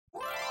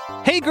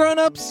Hey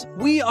grown-ups,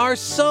 we are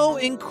so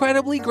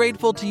incredibly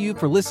grateful to you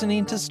for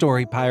listening to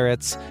Story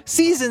Pirates.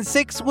 Season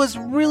 6 was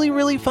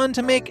really fun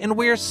to make, and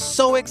we're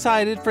so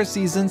excited for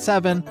Season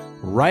 7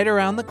 right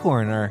around the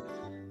corner.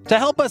 To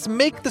help us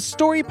make the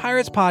Story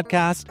Pirates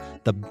podcast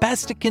the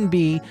best it can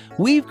be,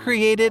 we've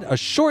created a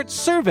short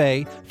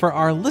survey for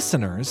our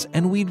listeners,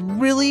 and we'd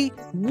really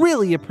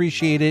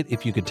appreciate it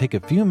if you could take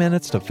a few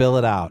minutes to fill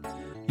it out.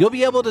 You'll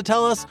be able to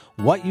tell us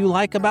what you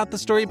like about the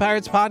Story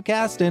Pirates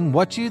podcast and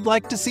what you'd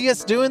like to see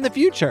us do in the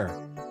future.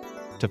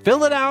 To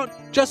fill it out,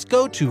 just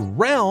go to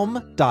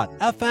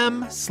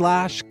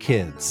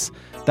realm.fm/kids.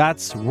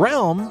 That's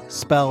realm,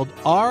 spelled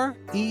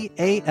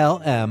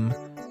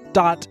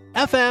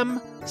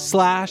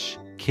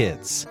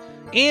REALM.FM/kids.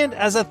 And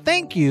as a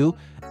thank you,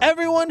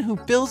 everyone who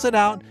fills it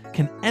out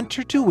can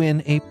enter to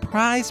win a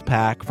prize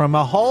pack from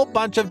a whole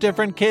bunch of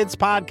different kids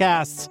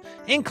podcasts,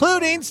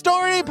 including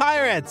Story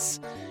Pirates.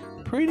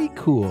 Pretty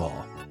cool.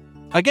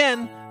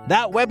 Again,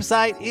 that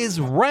website is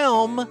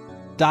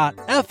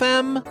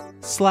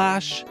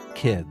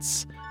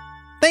realm.fm/kids.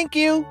 Thank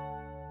you.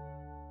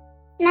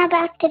 Now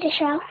back to the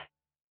show.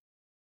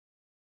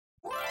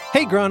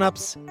 Hey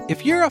grown-ups,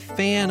 if you're a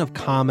fan of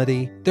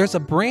comedy, there's a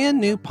brand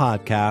new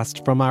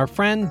podcast from our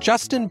friend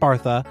Justin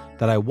Bartha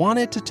that I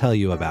wanted to tell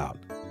you about.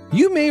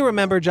 You may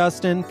remember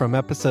Justin from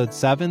episode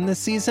 7 this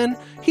season.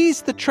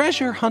 He's the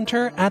treasure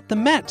hunter at the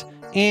Met,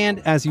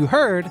 and as you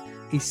heard,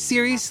 a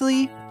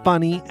seriously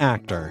funny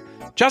actor.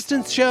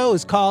 Justin's show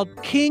is called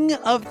King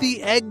of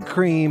the Egg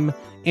Cream,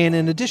 and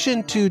in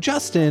addition to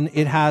Justin,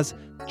 it has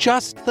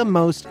just the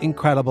most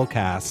incredible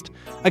cast.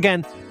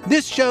 Again,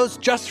 this show's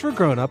just for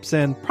grown-ups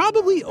and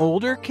probably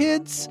older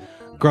kids.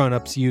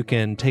 Grown-ups, you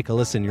can take a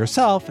listen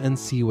yourself and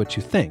see what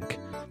you think.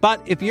 But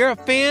if you're a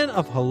fan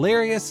of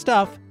hilarious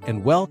stuff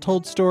and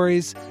well-told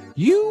stories,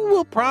 you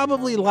will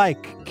probably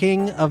like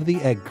King of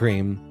the Egg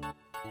Cream.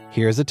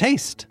 Here's a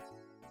taste.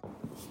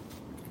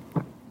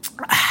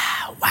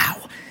 Wow,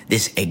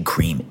 this egg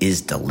cream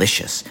is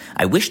delicious.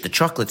 I wish the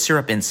chocolate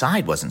syrup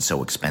inside wasn't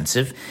so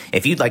expensive.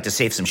 If you'd like to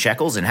save some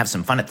shekels and have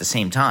some fun at the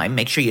same time,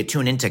 make sure you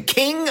tune into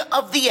King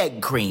of the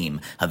Egg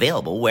Cream,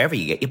 available wherever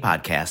you get your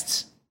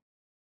podcasts.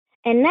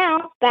 And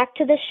now, back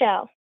to the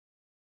show.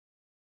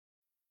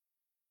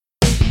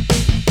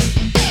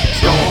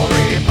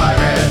 Story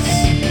Pirates.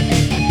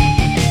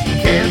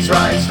 Kids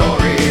write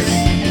stories.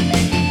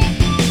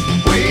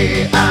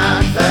 We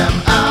act them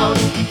out.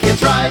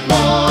 Kids write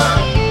more.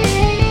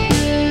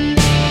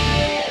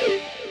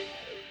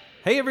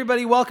 Hey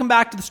everybody, welcome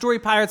back to the Story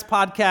Pirates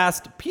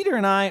podcast. Peter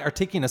and I are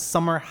taking a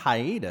summer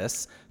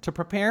hiatus to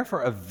prepare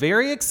for a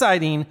very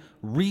exciting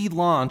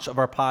relaunch of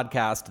our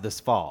podcast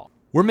this fall.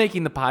 We're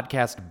making the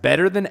podcast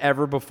better than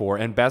ever before,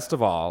 and best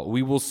of all,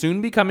 we will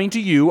soon be coming to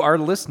you, our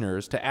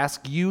listeners, to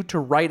ask you to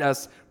write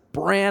us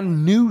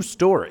brand new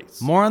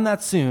stories. More on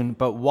that soon,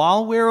 but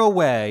while we're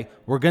away,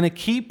 we're going to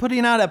keep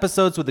putting out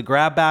episodes with a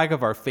grab bag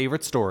of our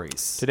favorite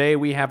stories. Today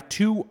we have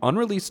 2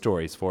 unreleased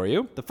stories for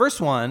you. The first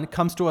one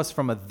comes to us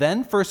from a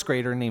then first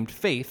grader named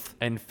Faith.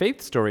 And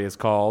Faith's story is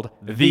called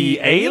The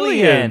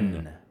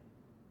Alien.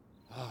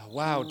 Oh,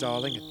 wow,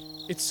 darling.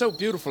 It's so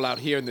beautiful out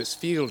here in this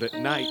field at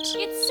night.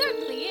 It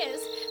certainly is.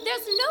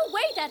 There's no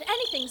way that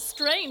anything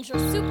strange or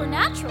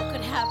supernatural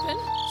could happen.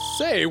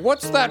 Say,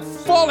 what's that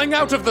falling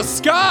out of the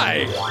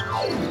sky?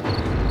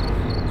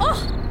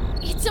 Oh,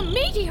 it's a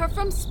meteor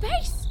from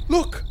space.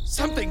 Look,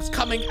 something's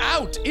coming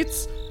out.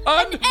 It's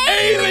an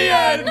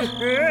alien!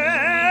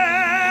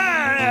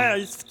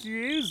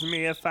 Excuse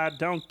me if I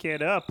don't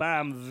get up.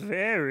 I'm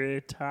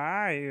very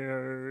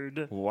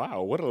tired.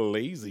 Wow, what a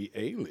lazy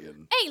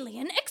alien.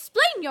 Alien,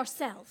 explain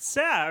yourself.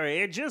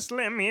 Sorry, just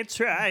let me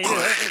try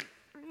it.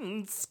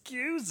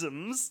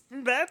 Excuse-me,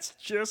 that's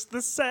just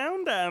the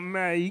sound I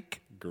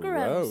make.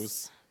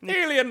 Gross.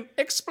 Alien,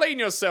 explain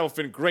yourself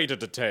in greater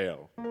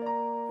detail.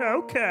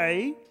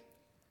 Okay.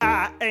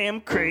 I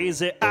am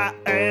crazy, I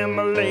am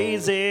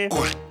lazy,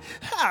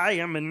 I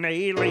am an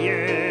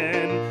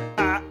alien.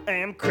 I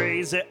am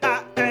crazy,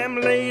 I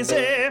am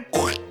lazy,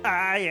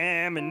 I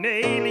am an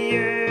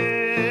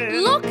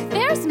alien. Look,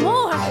 there's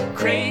more.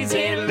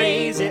 Crazy,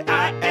 lazy,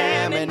 I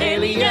am an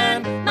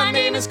alien. My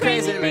name is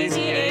Crazy,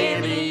 Lazy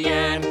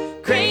Alien.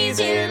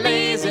 Crazy,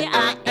 lazy,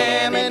 I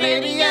am an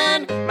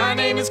alien. My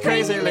name is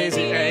Crazy,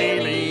 Lazy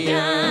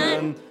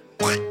Alien.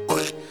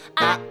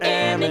 I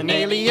am an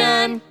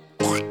alien.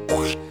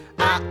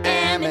 I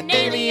am an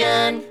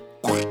alien.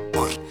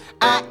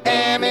 I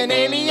am an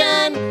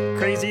alien.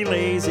 Crazy,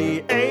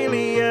 lazy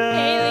alien.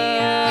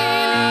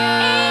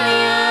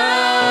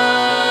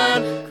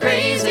 Alien.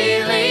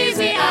 Crazy,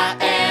 lazy, I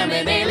am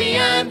an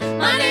alien.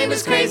 My name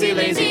is Crazy,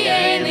 Lazy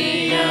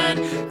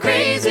Alien.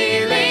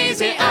 Crazy,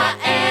 lazy, I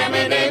am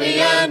an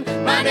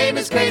alien. My name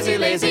is Crazy,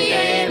 Lazy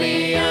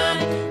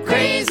Alien.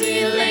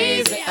 Crazy,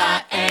 lazy,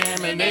 I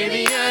am an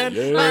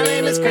alien. My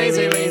name is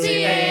Crazy,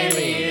 Lazy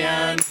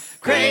Alien.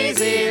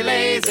 Crazy,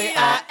 lazy,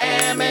 I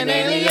am an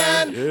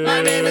alien.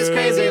 My name is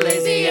Crazy,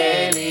 Lazy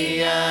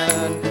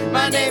Alien.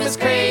 My name is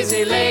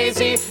Crazy,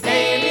 Lazy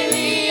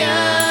Alien.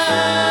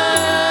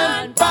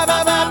 Ba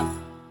ba ba.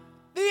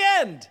 The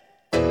end!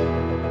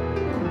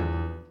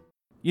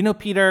 You know,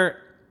 Peter,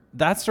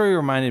 that story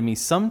reminded me,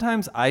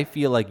 sometimes I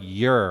feel like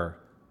you're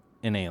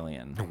an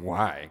alien.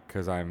 Why?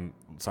 Because I'm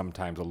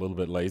sometimes a little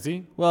bit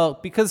lazy? Well,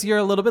 because you're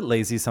a little bit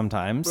lazy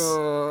sometimes.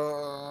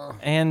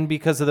 And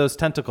because of those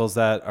tentacles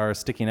that are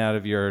sticking out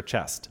of your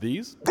chest.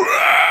 These?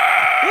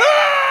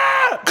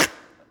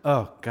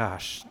 Oh,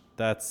 gosh.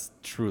 That's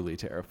truly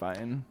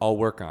terrifying. I'll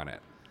work on it.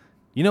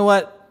 You know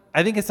what?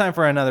 I think it's time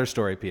for another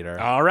story, Peter.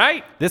 All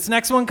right. This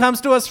next one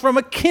comes to us from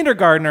a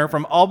kindergartner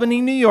from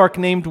Albany, New York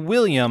named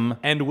William.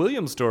 And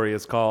William's story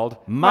is called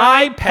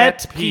My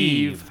Pet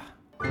Peeve.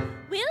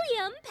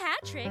 William,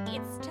 Patrick,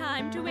 it's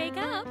time to wake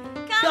up.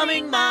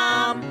 Coming,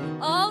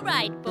 Mom. All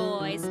right,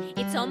 boys.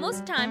 It's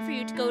almost time for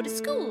you to go to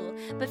school.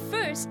 But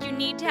first, you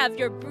need to have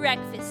your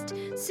breakfast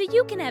so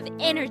you can have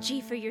energy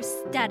for your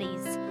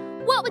studies.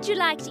 What would you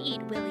like to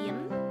eat,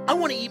 William? I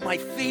want to eat my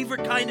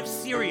favorite kind of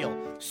cereal,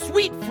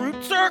 Sweet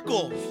Fruit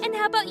Circles. And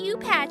how about you,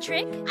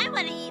 Patrick? I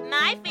want to eat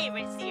my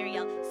favorite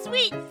cereal,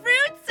 Sweet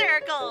Fruit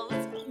Circles.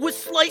 With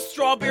sliced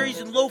strawberries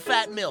and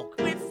low-fat milk.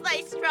 With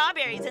sliced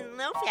strawberries and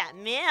low-fat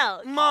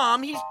milk.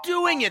 Mom, he's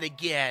doing it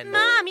again.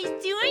 Mom, he's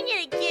doing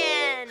it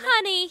again.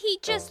 Honey, he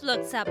just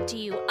looks up to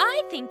you.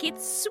 I think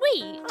it's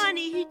sweet.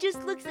 Honey, he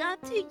just looks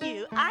up to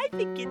you. I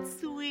think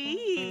it's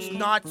sweet. It's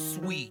not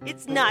sweet.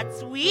 It's not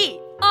sweet.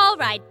 All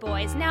right,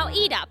 boys, now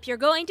eat up. You're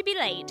going to be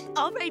late.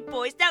 All right,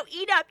 boys, now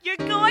eat up. You're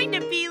going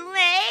to be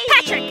late.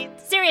 Patrick,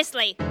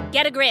 seriously,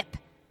 get a grip.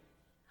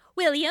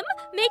 William,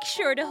 make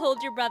sure to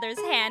hold your brother's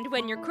hand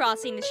when you're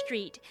crossing the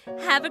street.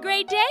 Have a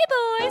great day,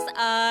 boys.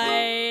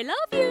 I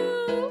love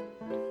you.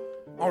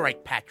 All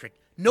right, Patrick.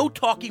 No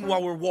talking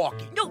while we're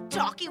walking. No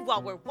talking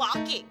while we're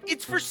walking.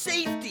 It's for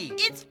safety.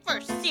 It's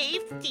for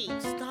safety.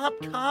 Stop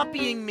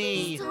copying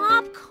me.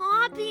 Stop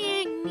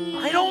copying me.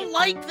 I don't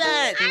like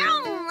that. I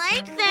don't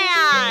like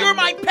that. You're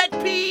my pet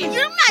peeve.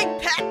 You're my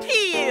pet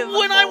peeve.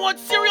 When I want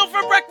cereal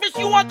for breakfast,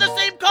 you want the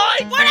same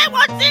kind. When I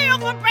want cereal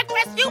for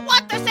breakfast, you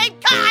want the same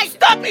kind.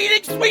 Stop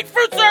eating Sweet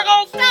Fruit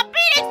Circles. Stop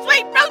eating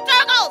Sweet Fruit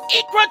Circles.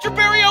 Eat Cruncher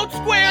Berry Oat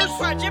Squares. Eat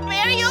Cruncher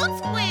Berry Oat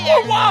Squares.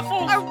 Or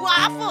waffles. Or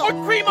waffles. Or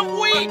cream of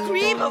wheat. Or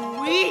cream of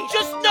wheat.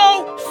 Just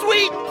no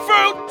Sweet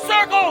Fruit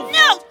Circles.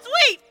 No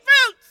Sweet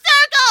Fruit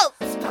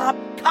Circles. Stop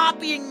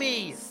copying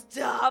me.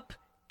 Stop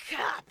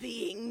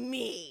copying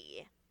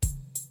me.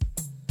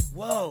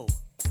 Whoa.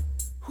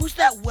 Who's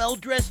that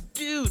well-dressed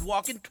dude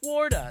walking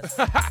toward us?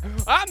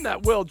 I'm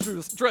that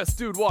well-dressed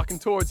dude walking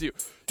towards you.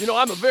 You know,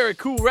 I'm a very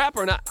cool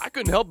rapper, and I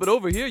couldn't help but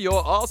overhear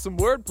your awesome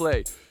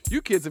wordplay.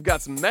 You kids have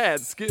got some mad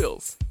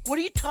skills. What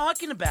are you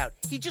talking about?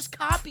 He just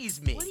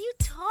copies me. What are you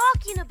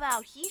talking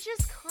about? He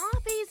just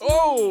copies me.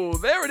 Oh,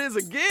 there it is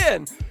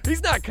again.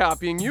 He's not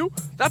copying you.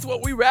 That's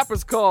what we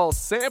rappers call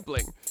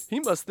sampling. He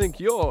must think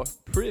you're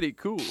pretty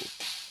cool.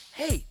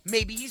 Hey,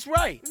 maybe he's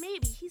right.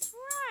 Maybe he's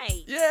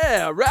right.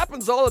 Yeah,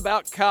 rapping's all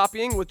about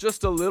copying with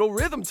just a little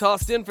rhythm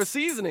tossed in for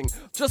seasoning,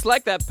 just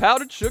like that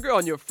powdered sugar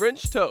on your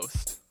French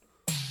toast.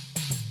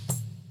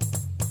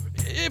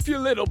 If your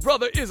little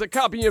brother is a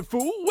copying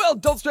fool, well,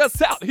 don't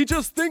stress out, he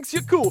just thinks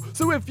you're cool.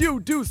 So if you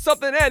do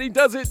something and he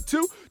does it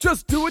too,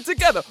 just do it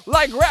together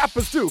like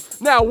rappers do.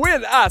 Now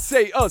when I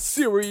say a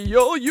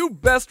cereal, you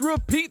best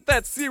repeat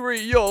that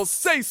cereal.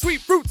 Say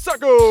Sweet Fruit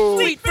Circles.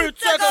 Sweet Fruit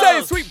Circles.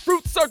 Say Sweet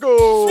Fruit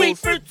Circles. Sweet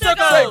Fruit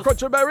Circles. Say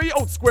Cruncher Berry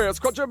Oat Squares.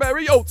 Cruncher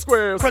Berry Oat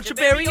Squares. Cruncher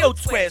Berry Oat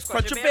Squares.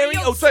 Cruncher Berry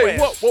Oat Say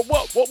Squares.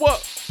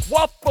 what?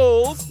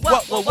 Waffles.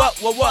 What?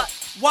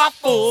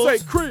 Waffles.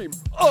 Say cream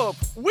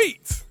of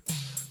wheat.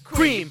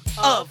 Cream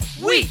of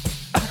wheat.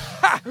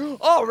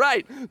 All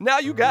right, now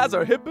you guys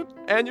are hippin'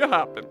 and you're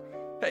hoppin'.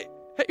 Hey,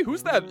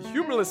 who's that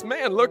humorless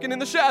man lurking in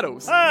the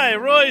shadows? Hi,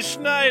 Roy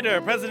Schneider,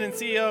 President and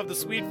CEO of the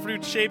Sweet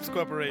Fruit Shapes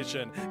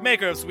Corporation,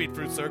 maker of Sweet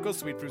Fruit Circles,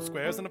 Sweet Fruit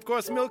Squares, and of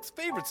course Milk's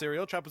favorite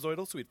cereal,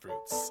 Trapezoidal Sweet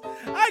Fruits.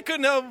 I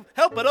couldn't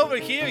help but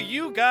overhear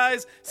you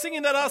guys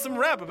singing that awesome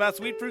rap about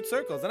Sweet Fruit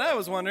Circles, and I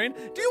was wondering,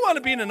 do you want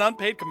to be in an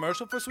unpaid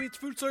commercial for Sweet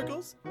Fruit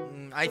Circles?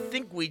 I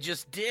think we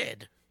just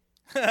did.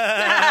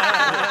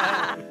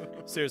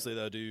 Seriously,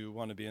 though, do you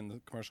want to be in the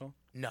commercial?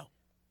 No.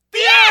 The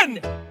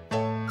end!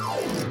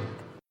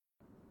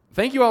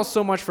 Thank you all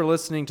so much for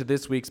listening to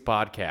this week's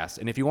podcast.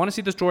 And if you want to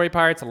see the Story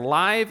Pirates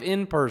live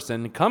in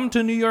person, come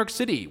to New York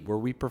City, where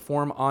we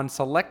perform on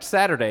select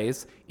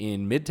Saturdays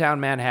in Midtown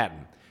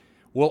Manhattan.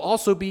 We'll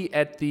also be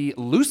at the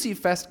Lucy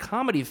Fest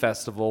Comedy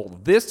Festival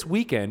this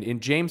weekend in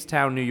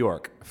Jamestown, New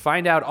York.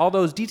 Find out all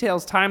those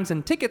details, times,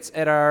 and tickets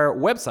at our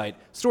website,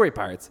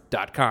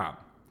 storypirates.com.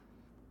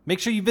 Make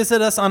sure you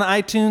visit us on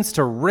iTunes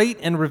to rate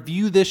and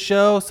review this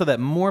show so that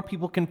more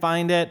people can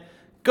find it.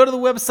 Go to the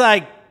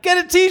website,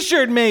 get a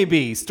t-shirt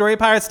maybe,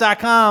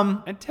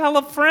 storypirates.com. And tell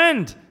a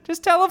friend.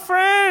 Just tell a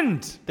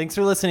friend. Thanks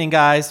for listening,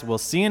 guys. We'll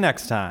see you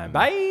next time.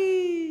 Bye.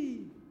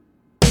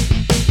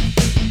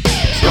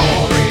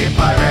 Story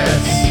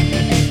Pirates.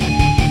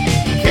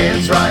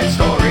 Kids write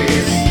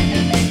stories.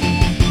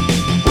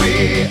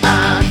 We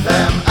act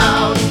them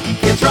out.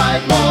 Kids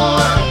write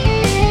more.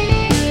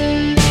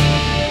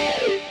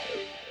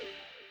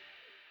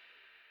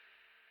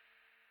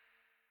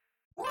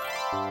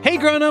 Hey,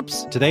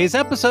 grown-ups! Today's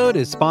episode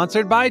is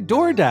sponsored by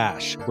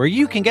DoorDash, where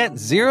you can get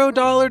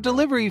 $0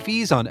 delivery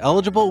fees on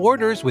eligible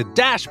orders with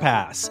Dash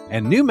Pass,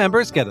 and new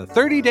members get a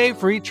 30-day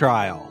free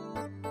trial.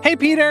 Hey,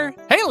 Peter!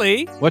 Hey,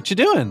 Lee! What you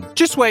doing?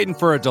 Just waiting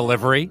for a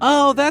delivery.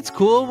 Oh, that's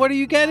cool. What are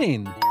you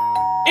getting?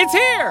 It's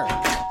here!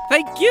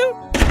 Thank you!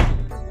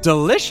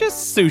 Delicious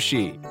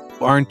sushi.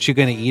 Aren't you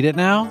going to eat it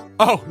now?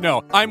 Oh,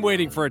 no, I'm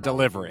waiting for a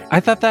delivery. I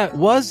thought that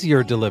was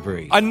your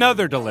delivery.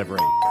 Another delivery.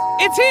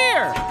 It's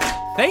here!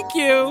 Thank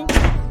you!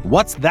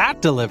 What's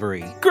that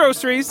delivery?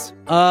 Groceries.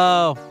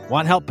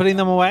 Want help putting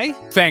them away?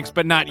 Thanks,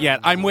 but not yet.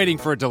 I'm waiting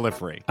for a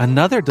delivery.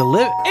 Another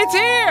delivery? It's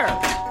here!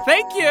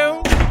 Thank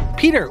you!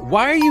 Peter,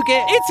 why are you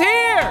getting... It's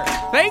here!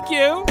 Thank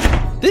you!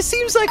 This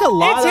seems like a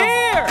lot It's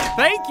here!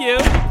 Thank you!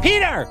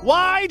 Peter,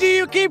 why do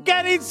you keep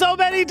getting so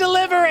many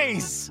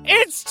deliveries?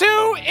 It's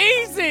too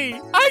easy!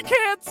 I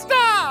can't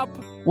stop!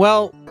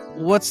 Well,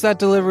 what's that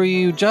delivery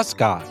you just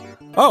got?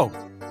 Oh,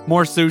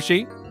 more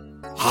sushi?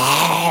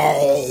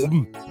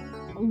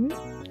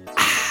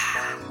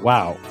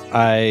 Wow,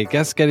 I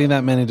guess getting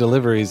that many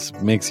deliveries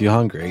makes you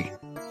hungry.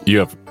 You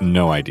have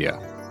no idea.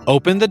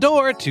 Open the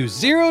door to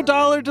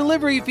 $0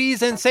 delivery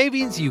fees and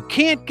savings you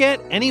can't get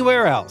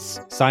anywhere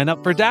else. Sign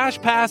up for Dash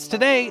Pass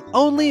today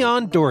only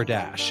on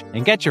DoorDash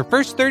and get your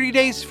first 30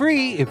 days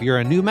free if you're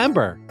a new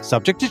member.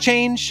 Subject to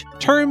change.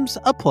 Terms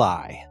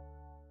apply.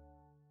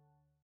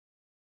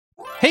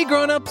 Hey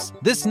grown-ups,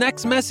 this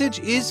next message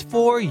is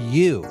for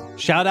you.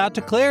 Shout out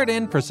to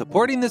Claritin for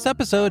supporting this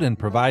episode and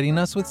providing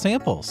us with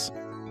samples.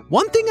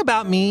 One thing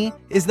about me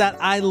is that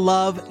I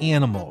love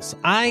animals.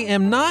 I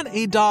am not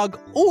a dog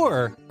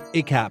or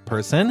a cat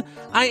person.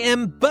 I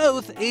am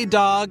both a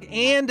dog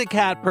and a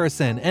cat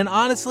person. And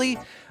honestly,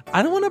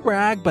 I don't want to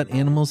brag, but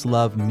animals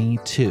love me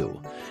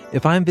too.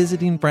 If I'm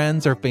visiting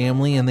friends or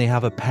family and they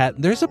have a pet,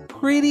 there's a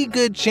pretty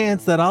good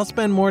chance that I'll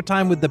spend more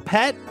time with the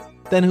pet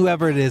than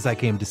whoever it is I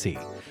came to see.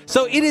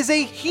 So it is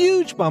a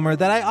huge bummer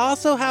that I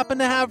also happen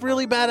to have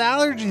really bad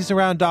allergies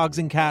around dogs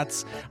and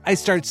cats. I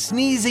start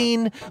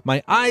sneezing,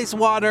 my eyes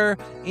water,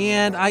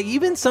 and I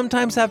even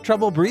sometimes have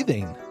trouble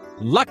breathing.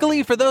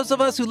 Luckily for those of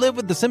us who live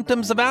with the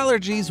symptoms of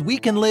allergies, we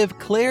can live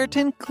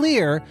Claritin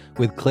Clear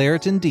with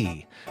Claritin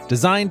D.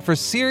 Designed for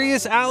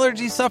serious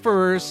allergy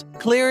sufferers,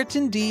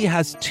 Claritin D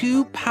has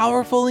 2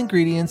 powerful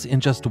ingredients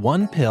in just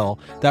one pill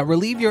that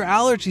relieve your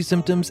allergy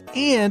symptoms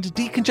and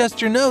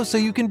decongest your nose so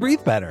you can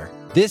breathe better.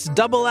 This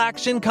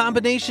double-action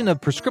combination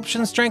of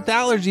prescription-strength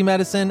allergy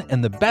medicine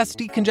and the best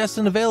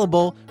decongestant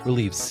available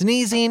relieves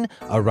sneezing,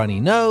 a runny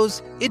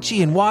nose,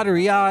 itchy and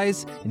watery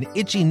eyes, an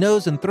itchy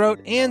nose and throat,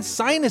 and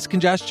sinus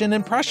congestion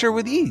and pressure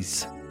with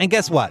ease. And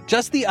guess what?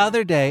 Just the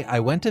other day, I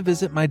went to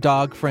visit my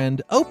dog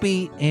friend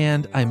Opie,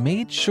 and I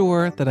made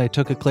sure that I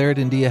took a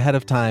Claritin D ahead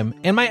of time,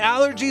 and my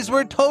allergies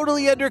were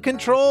totally under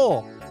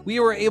control.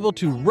 We were able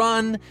to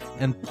run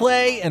and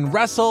play and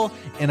wrestle,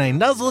 and I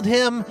nuzzled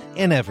him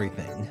and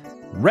everything.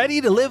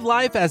 Ready to live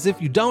life as if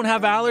you don't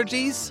have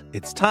allergies?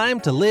 It's time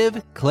to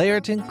live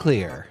Claritin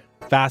Clear.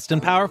 Fast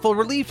and powerful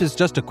relief is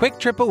just a quick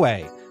trip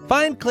away.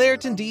 Find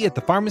Claritin D at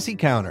the pharmacy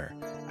counter.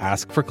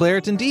 Ask for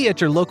Claritin D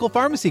at your local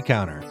pharmacy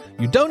counter.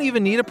 You don't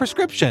even need a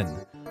prescription.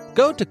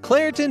 Go to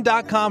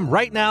Claritin.com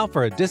right now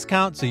for a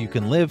discount so you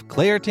can live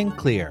Claritin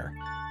Clear.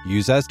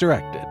 Use as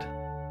directed.